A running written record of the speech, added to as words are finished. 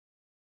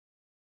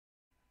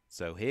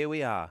So here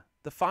we are,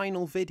 the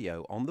final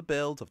video on the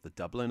build of the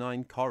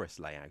 009 Corris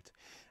layout,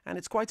 and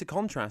it's quite a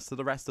contrast to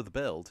the rest of the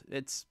build.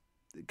 It's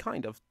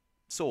kind of,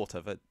 sort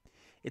of,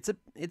 it's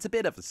a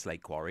bit of a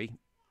slate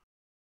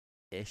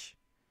quarry-ish.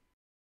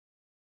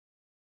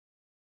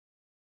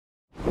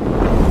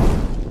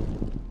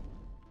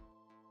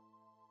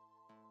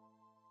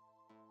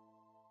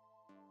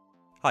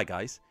 Hi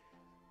guys.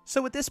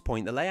 So at this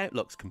point the layout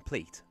looks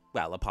complete,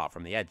 well apart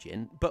from the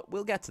edging, but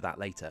we'll get to that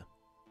later.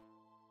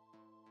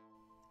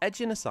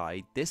 Edging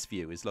aside, this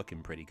view is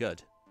looking pretty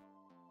good.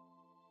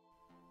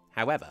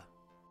 However,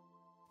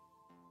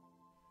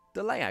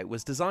 the layout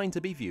was designed to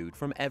be viewed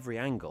from every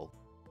angle,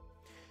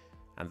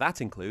 and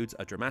that includes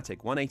a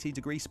dramatic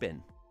 180-degree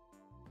spin.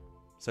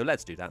 So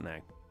let's do that now.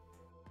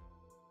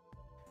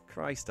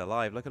 Christ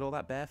alive, look at all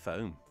that bare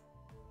foam.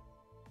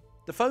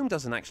 The foam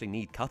doesn't actually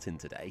need cutting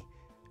today,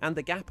 and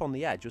the gap on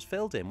the edge was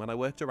filled in when I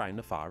worked around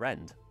the far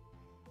end.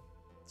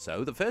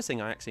 So the first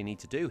thing I actually need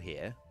to do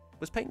here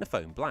was paint the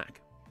foam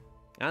black.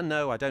 And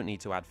no, I don't need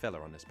to add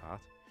filler on this part.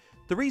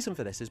 The reason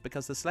for this is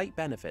because the slate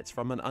benefits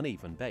from an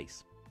uneven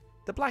base.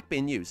 The black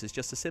being used is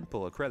just a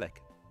simple acrylic,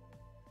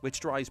 which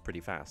dries pretty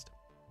fast.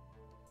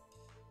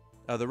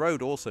 The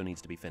road also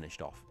needs to be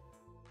finished off.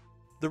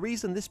 The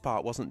reason this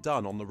part wasn't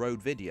done on the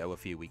road video a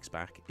few weeks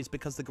back is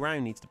because the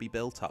ground needs to be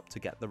built up to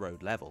get the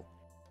road level.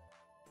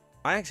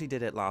 I actually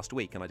did it last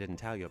week and I didn't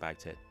tell you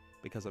about it,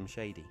 because I'm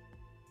shady.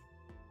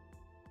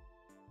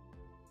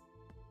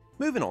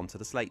 Moving on to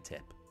the slate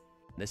tip.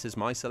 This is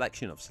my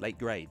selection of slate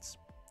grades.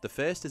 The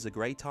first is a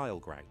grey tile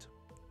grout,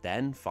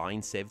 then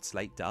fine sieved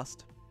slate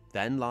dust,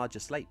 then larger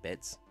slate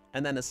bits,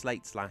 and then a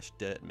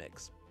slate/dirt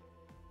mix.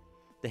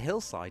 The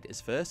hillside is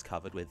first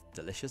covered with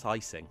delicious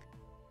icing,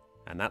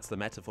 and that's the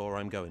metaphor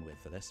I'm going with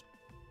for this.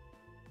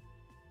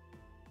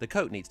 The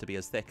coat needs to be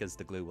as thick as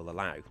the glue will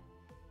allow.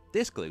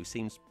 This glue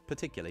seems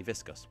particularly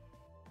viscous.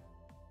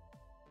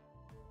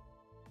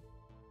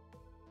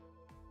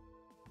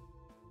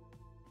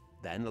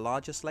 Then the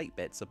larger slate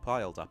bits are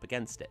piled up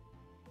against it.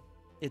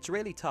 It's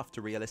really tough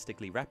to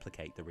realistically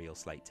replicate the real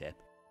slate tip,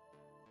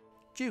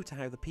 due to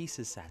how the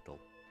pieces settle.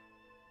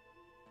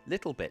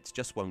 Little bits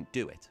just won't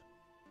do it.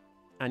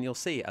 And you'll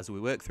see as we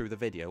work through the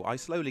video, I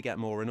slowly get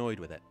more annoyed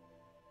with it.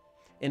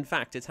 In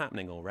fact, it's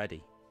happening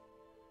already.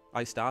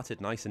 I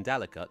started nice and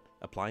delicate,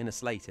 applying a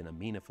slate in a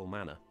meaningful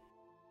manner.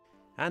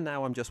 And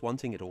now I'm just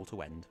wanting it all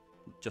to end,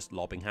 just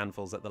lobbing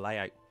handfuls at the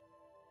layout.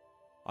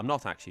 I'm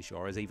not actually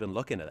sure I was even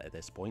looking at it at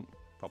this point,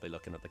 probably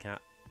looking at the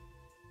cat.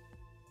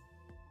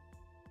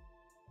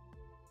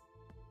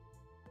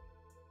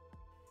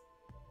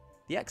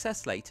 The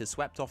excess slate is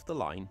swept off the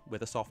line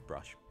with a soft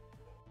brush.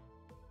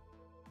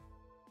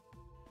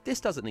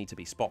 This doesn't need to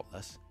be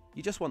spotless,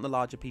 you just want the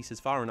larger pieces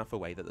far enough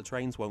away that the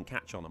trains won't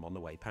catch on them on the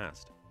way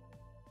past.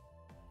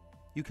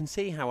 You can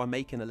see how I'm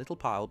making a little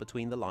pile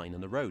between the line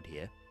and the road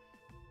here.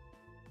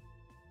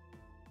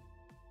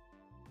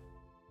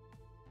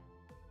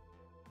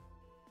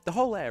 The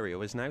whole area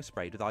is now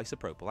sprayed with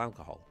isopropyl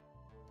alcohol.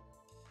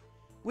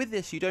 With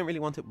this you don't really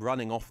want it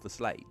running off the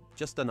slate,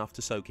 just enough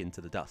to soak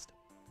into the dust.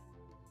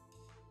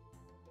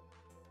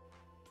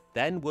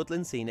 Then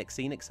Woodland Scenic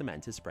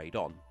cement is sprayed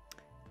on.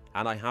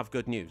 And I have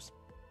good news.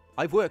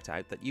 I've worked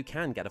out that you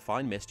can get a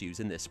fine mist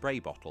using this spray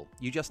bottle,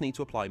 you just need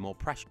to apply more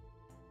pressure.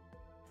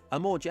 A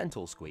more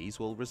gentle squeeze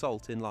will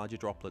result in larger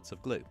droplets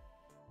of glue.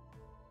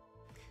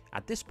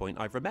 At this point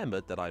I've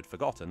remembered that I'd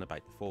forgotten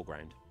about the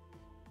foreground.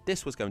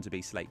 This was going to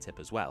be slate tip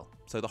as well,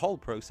 so the whole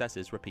process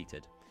is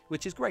repeated,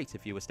 which is great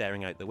if you were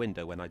staring out the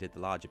window when I did the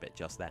larger bit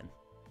just then.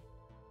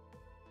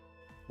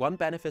 One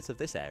benefit of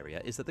this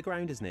area is that the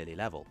ground is nearly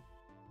level,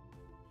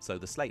 so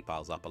the slate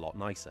piles up a lot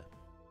nicer.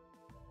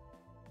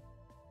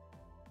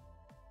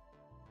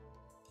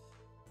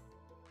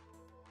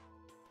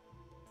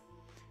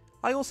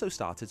 I also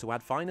started to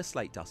add finer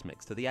slate dust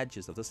mix to the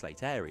edges of the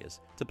slate areas,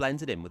 to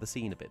blend it in with the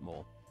scene a bit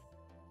more.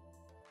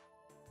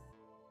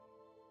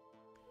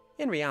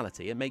 In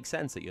reality, it makes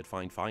sense that you'd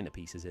find finer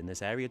pieces in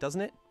this area,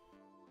 doesn't it?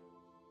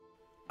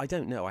 I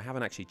don't know, I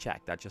haven't actually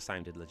checked, that just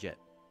sounded legit.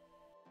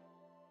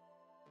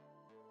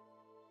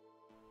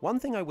 One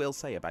thing I will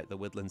say about the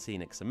Woodland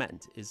Scenic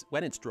cement is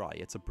when it's dry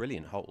it's a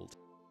brilliant hold.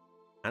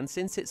 And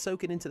since it's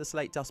soaking into the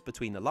slate dust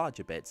between the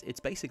larger bits, it's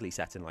basically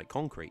setting like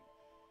concrete.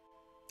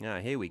 Ah,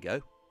 here we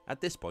go.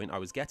 At this point I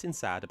was getting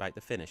sad about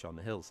the finish on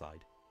the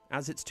hillside,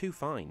 as it's too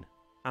fine,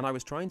 and I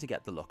was trying to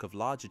get the look of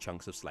larger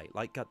chunks of slate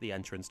like at the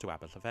entrance to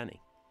Aberllefenni.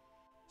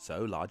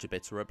 So larger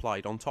bits were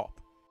applied on top.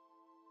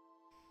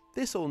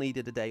 This all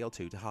needed a day or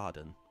two to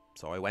harden,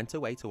 so I went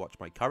away to watch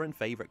my current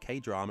favourite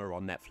K-drama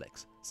on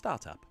Netflix,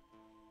 Startup.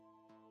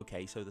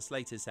 Okay, so the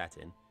slate is set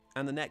in,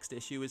 and the next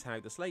issue is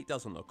how the slate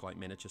doesn't look like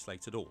miniature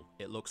slate at all.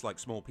 It looks like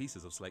small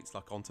pieces of slate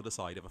stuck onto the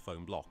side of a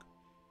foam block.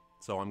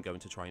 So I'm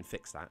going to try and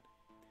fix that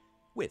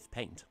with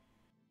paint.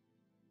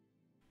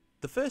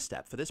 The first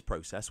step for this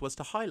process was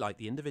to highlight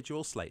the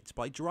individual slates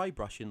by dry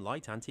brushing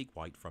light antique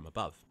white from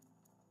above.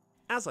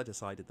 As I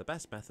decided the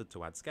best method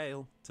to add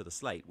scale to the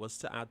slate was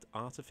to add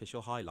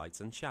artificial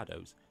highlights and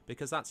shadows,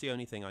 because that's the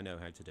only thing I know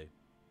how to do.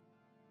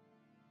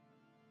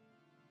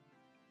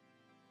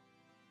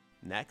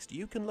 Next,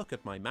 you can look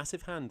at my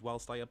massive hand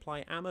whilst I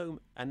apply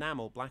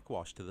enamel black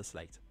wash to the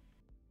slate.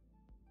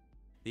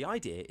 The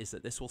idea is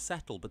that this will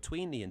settle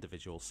between the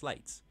individual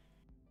slates,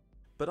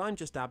 but I'm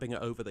just dabbing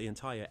it over the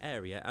entire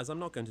area as I'm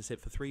not going to sit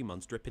for 3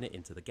 months dripping it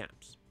into the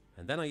gaps.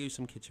 And then I use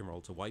some kitchen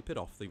roll to wipe it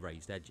off the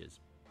raised edges.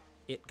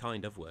 It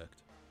kind of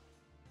worked.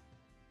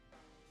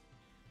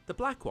 The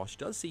black wash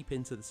does seep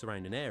into the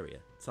surrounding area,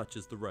 such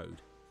as the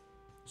road.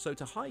 So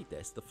to hide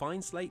this, the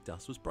fine slate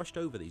dust was brushed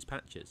over these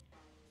patches.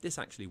 This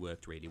actually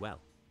worked really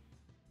well.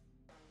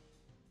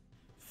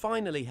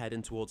 Finally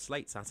heading towards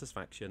slate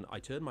satisfaction, I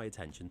turned my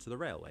attention to the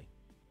railway.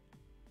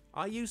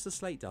 I used the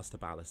slate dust to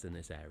ballast in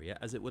this area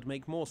as it would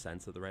make more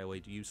sense that the railway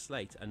to use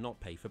slate and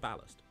not pay for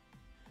ballast.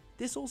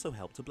 This also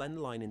helped to blend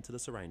the line into the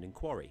surrounding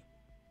quarry,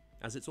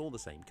 as it's all the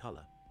same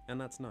colour,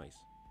 and that's nice.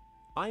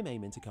 I'm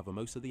aiming to cover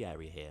most of the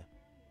area here,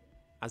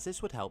 as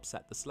this would help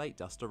set the slate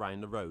dust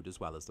around the road as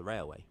well as the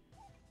railway.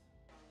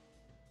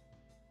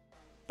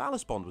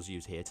 Ballast bond was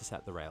used here to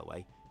set the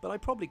railway, but I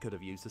probably could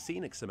have used the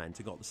scenic cement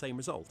and got the same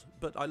result,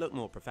 but I look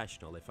more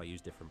professional if I use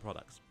different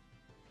products.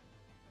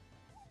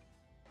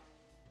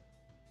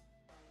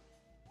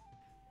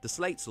 The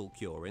slate's all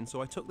curing,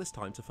 so I took this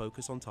time to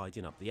focus on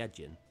tidying up the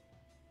edging.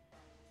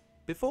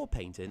 Before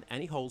painting,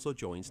 any holes or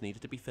joins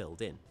needed to be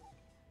filled in.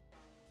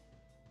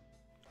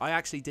 I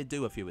actually did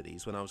do a few of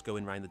these when I was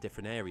going around the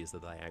different areas of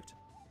the layout,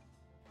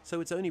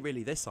 so it's only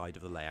really this side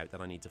of the layout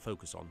that I need to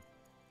focus on.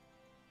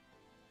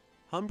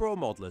 Humber or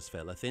Modeller's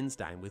filler thins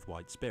down with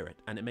white spirit,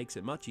 and it makes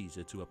it much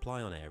easier to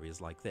apply on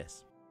areas like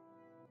this.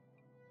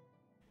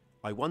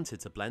 I wanted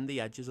to blend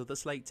the edges of the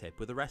slate tip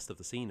with the rest of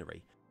the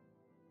scenery,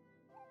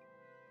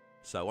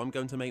 so I'm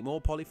going to make more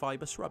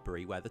polyfibre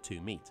shrubbery where the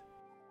two meet.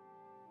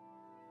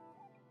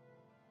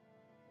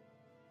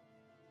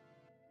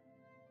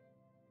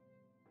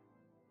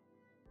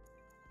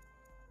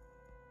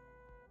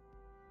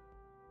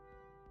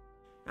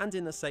 And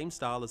in the same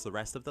style as the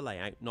rest of the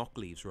layout, knock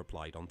leaves were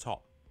applied on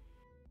top.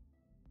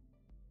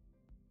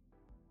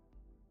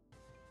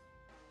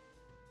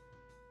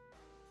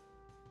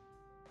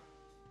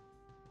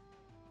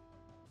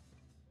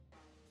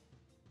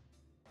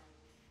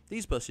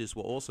 These bushes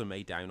were also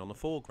made down on the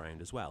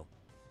foreground as well.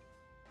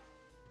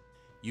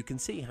 You can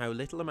see how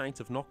little amount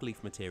of knock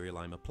leaf material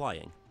I'm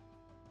applying.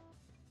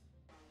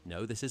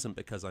 No, this isn't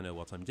because I know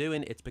what I'm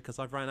doing, it's because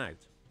I've ran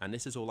out, and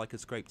this is all I could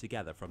scrape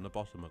together from the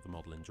bottom of the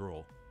modelling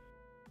drawer.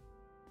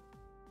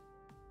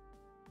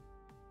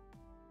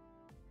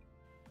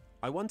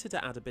 I wanted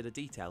to add a bit of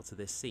detail to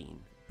this scene,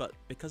 but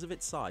because of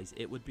its size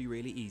it would be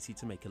really easy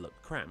to make it look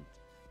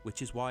cramped,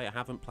 which is why I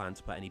haven't planned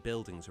to put any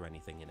buildings or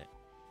anything in it.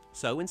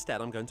 So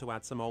instead I'm going to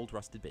add some old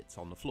rusted bits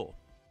on the floor,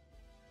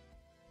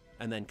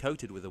 and then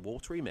coat it with a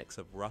watery mix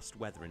of rust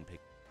weathering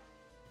pigment.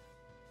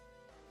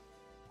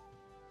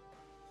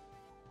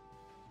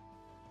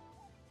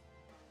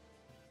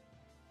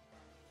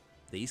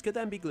 These could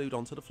then be glued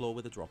onto the floor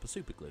with a drop of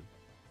super glue.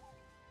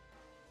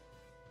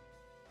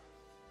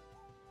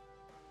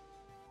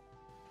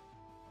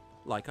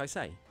 Like I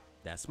say,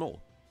 they're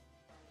small,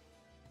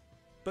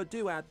 but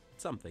do add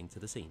something to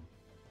the scene.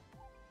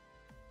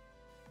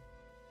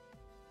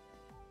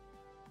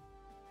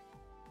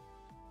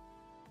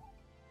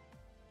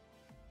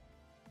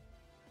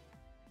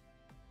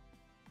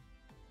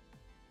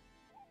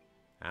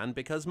 And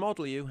because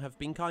Modelrailroad have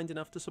been kind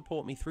enough to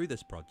support me through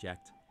this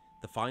project,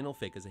 the final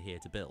figures are here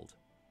to build.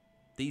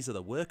 These are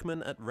the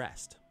workmen at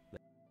rest.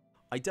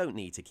 I don't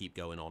need to keep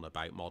going on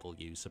about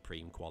Modelrailroad's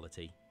supreme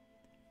quality,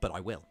 but I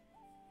will.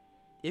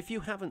 If you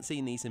haven't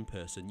seen these in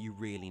person, you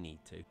really need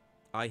to.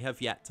 I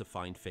have yet to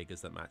find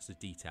figures that match the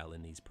detail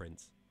in these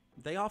prints.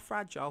 They are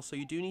fragile, so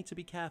you do need to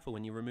be careful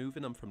when you're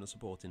removing them from the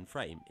supporting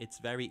frame. It's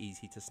very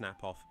easy to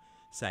snap off,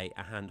 say,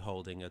 a hand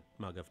holding a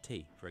mug of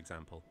tea, for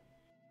example.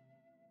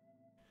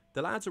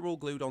 The lads are all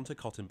glued onto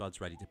cotton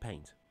buds ready to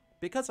paint.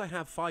 Because I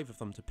have 5 of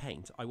them to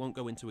paint, I won't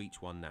go into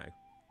each one now.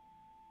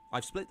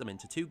 I've split them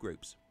into 2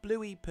 groups,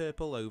 bluey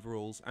purple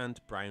overalls and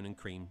brown and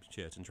cream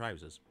shirt and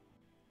trousers.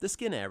 The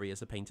skin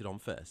areas are painted on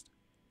first.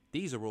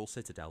 These are all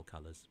Citadel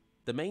colours.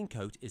 The main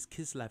coat is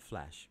Kislev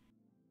flesh,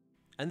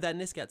 and then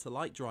this gets a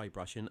light dry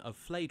brushing of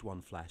flayed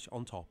one flesh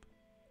on top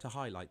to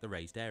highlight the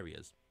raised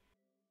areas.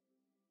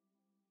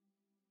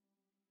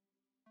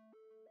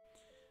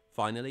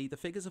 Finally, the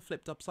figures are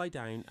flipped upside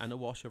down and a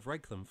wash of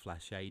Reglum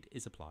flesh shade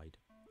is applied,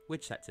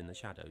 which sets in the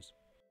shadows.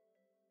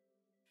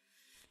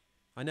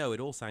 I know it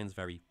all sounds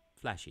very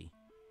fleshy.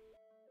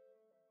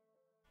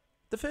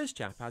 The first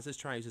chap has his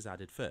trousers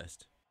added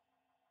first.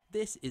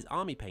 This is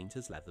Army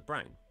Painter's Leather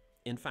Brown.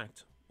 In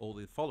fact, all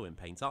the following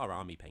paints are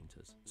Army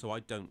Painters, so I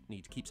don't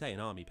need to keep saying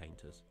Army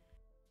Painters.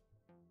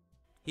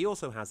 He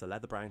also has a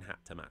leather brown hat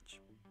to match.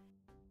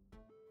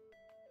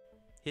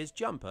 His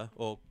jumper,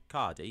 or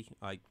cardi,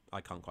 I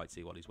can't quite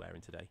see what he's wearing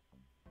today,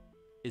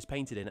 is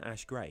painted in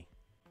ash grey,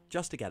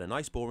 just to get a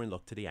nice boring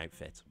look to the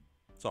outfit.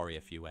 Sorry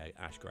if you wear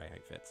ash grey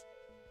outfits.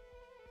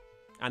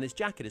 And his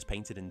jacket is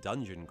painted in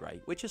dungeon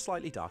grey, which is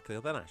slightly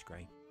darker than ash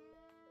grey.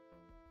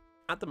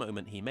 At the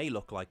moment he may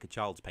look like a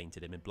child's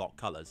painted him in block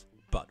colours,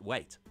 but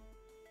wait!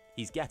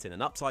 He's getting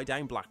an upside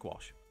down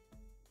blackwash.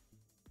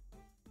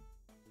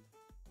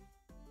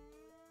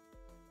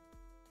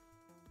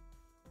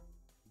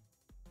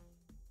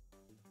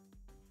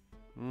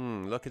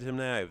 Look at him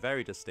now,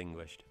 very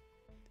distinguished.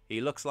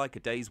 He looks like a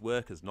day's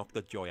work has knocked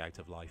the joy out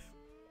of life.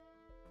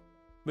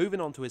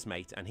 Moving on to his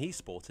mate, and he's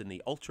sporting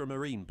the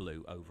ultramarine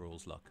blue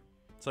overalls look.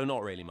 So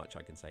not really much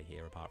I can say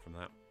here apart from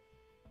that.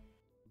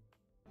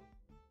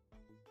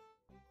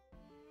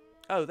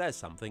 Oh, there's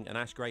something, an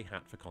ash grey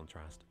hat for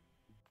contrast.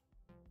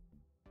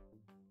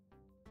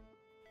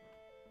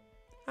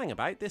 Hang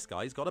about, this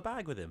guy's got a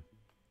bag with him.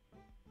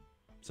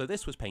 So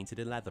this was painted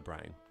in leather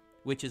brown,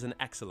 which is an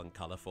excellent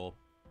colour for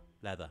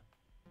leather.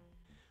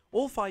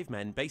 All 5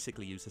 men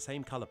basically use the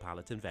same colour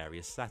palette in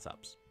various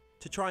setups,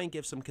 to try and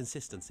give some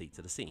consistency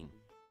to the scene.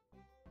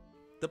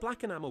 The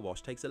black enamel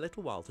wash takes a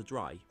little while to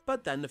dry,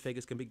 but then the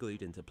figures can be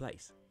glued into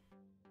place.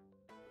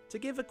 To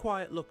give a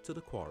quiet look to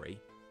the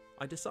quarry,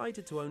 I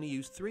decided to only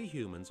use 3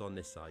 humans on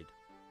this side,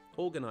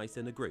 organised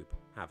in a group,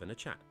 having a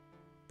chat,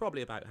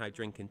 probably about how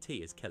drinking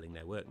tea is killing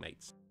their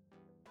workmates.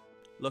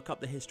 Look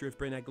up the history of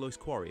Bryn Eglwys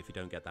quarry if you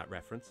don't get that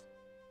reference.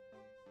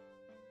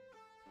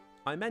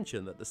 I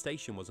mentioned that the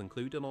station was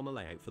included on the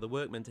layout for the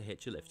workmen to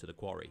hitch a lift to the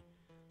quarry,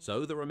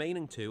 so the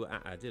remaining 2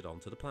 are added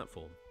onto the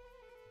platform.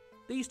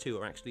 These 2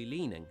 are actually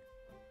leaning,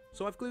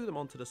 so I've glued them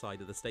onto the side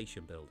of the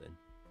station building.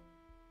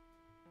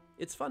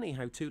 It's funny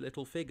how 2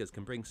 little figures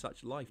can bring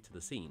such life to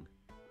the scene.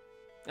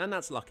 And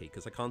that's lucky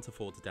because I can't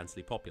afford to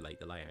densely populate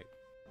the layout.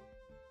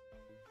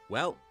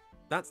 Well,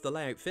 that's the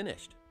layout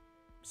finished.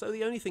 So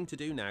the only thing to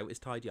do now is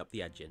tidy up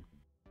the edging.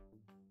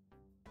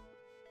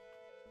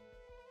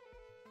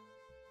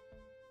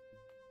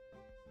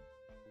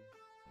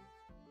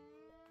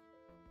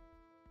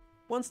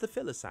 Once the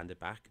filler's sanded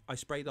back, I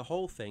spray the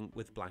whole thing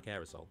with black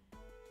aerosol.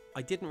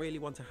 I didn't really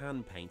want to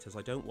hand paint as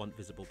I don't want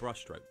visible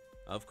brushstroke.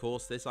 Of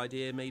course, this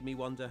idea made me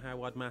wonder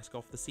how I'd mask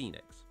off the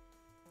Scenics.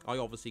 I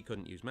obviously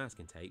couldn't use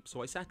masking tape,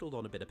 so I settled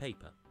on a bit of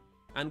paper,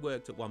 and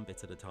worked at one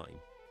bit at a time.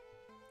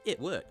 It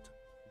worked.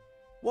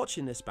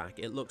 Watching this back,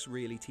 it looks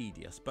really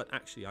tedious, but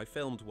actually I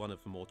filmed one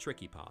of the more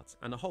tricky parts,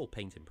 and the whole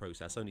painting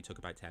process only took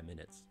about 10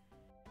 minutes.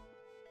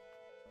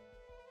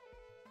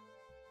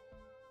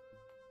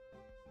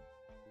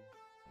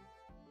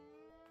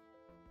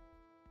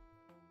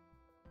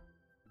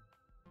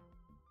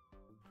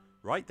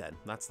 Right then,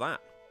 that's that.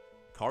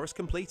 Corris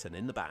complete and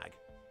in the bag.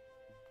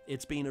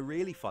 It's been a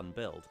really fun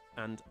build,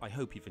 and I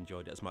hope you've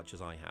enjoyed it as much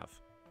as I have.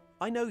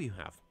 I know you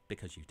have,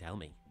 because you tell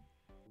me.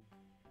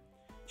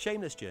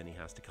 Shame this journey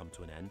has to come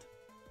to an end.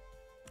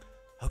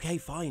 Okay,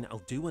 fine,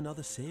 I'll do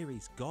another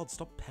series. God,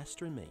 stop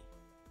pestering me.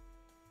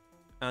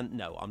 And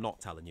no, I'm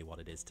not telling you what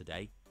it is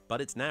today, but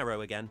it's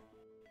narrow again.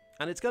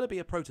 And it's going to be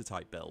a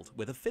prototype build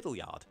with a fiddle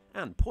yard,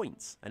 and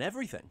points, and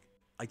everything.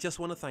 I just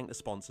want to thank the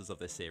sponsors of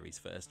this series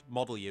first,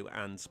 Modelrailroad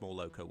and Small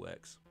Loco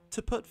Works.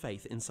 To put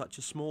faith in such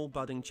a small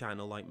budding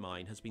channel like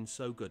mine has been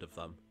so good of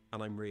them,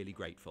 and I'm really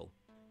grateful.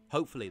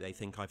 Hopefully they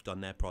think I've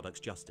done their products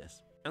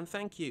justice. And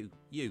thank you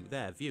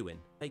there viewing,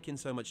 taking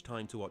so much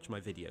time to watch my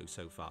videos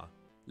so far,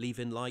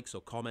 leaving likes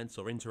or comments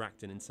or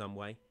interacting in some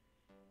way.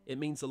 It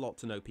means a lot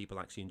to know people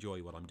actually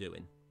enjoy what I'm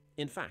doing.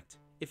 In fact,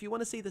 if you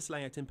want to see this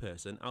layout in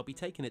person, I'll be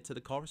taking it to the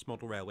Corris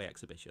Model Railway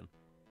exhibition.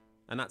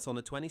 And that's on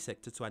the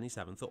 26th to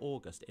 27th of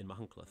August in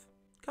Machynlleth.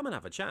 Come and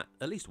have a chat,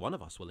 at least one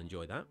of us will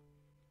enjoy that.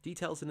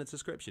 Details in the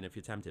description if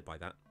you're tempted by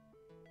that.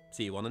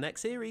 See you on the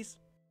next series.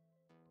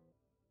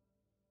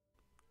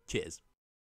 Cheers.